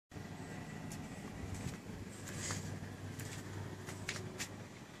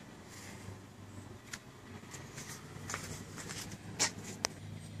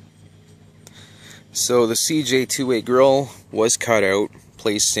So the cj2a grill was cut out,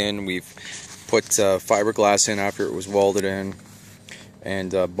 placed in. We've put fiberglass in after it was welded in,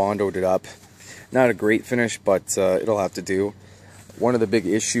 and bondoed it up. Not a great finish, but it'll have to do. One of the big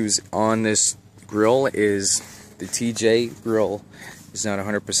issues on this grill is the TJ grill is not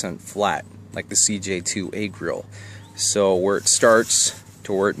 100% flat like the cj2a grill. So where it starts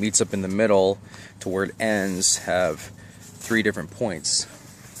to where it meets up in the middle to where it ends have 3 different points.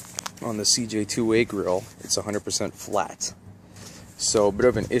 On the cj2a grill, it's 100% flat. So a bit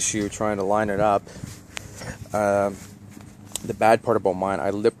of an issue trying to line it up. The bad part about mine, I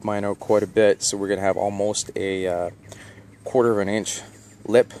lipped mine out quite a bit, so we're going to have almost a 1/4 of an inch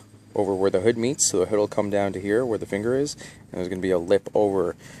lip over where the hood meets. So the hood will come down to here where the finger is, and there's going to be a lip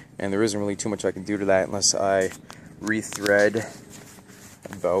over. And there isn't really too much I can do to that unless I rethread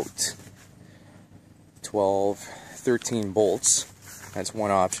about 13 bolts. That's one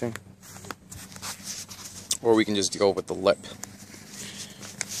option. Or we can just go with the lip.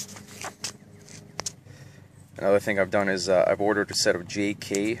 Another thing I've done is I've ordered a set of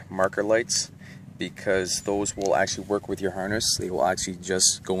JK marker lights, because those will actually work with your harness. They will actually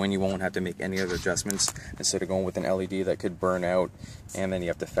just go in. You won't have to make any other adjustments instead of going with an LED that could burn out and then you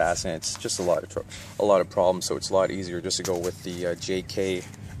have to fasten it. It's just a lot of problems, so it's a lot easier just to go with the JK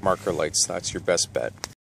marker lights. That's your best bet.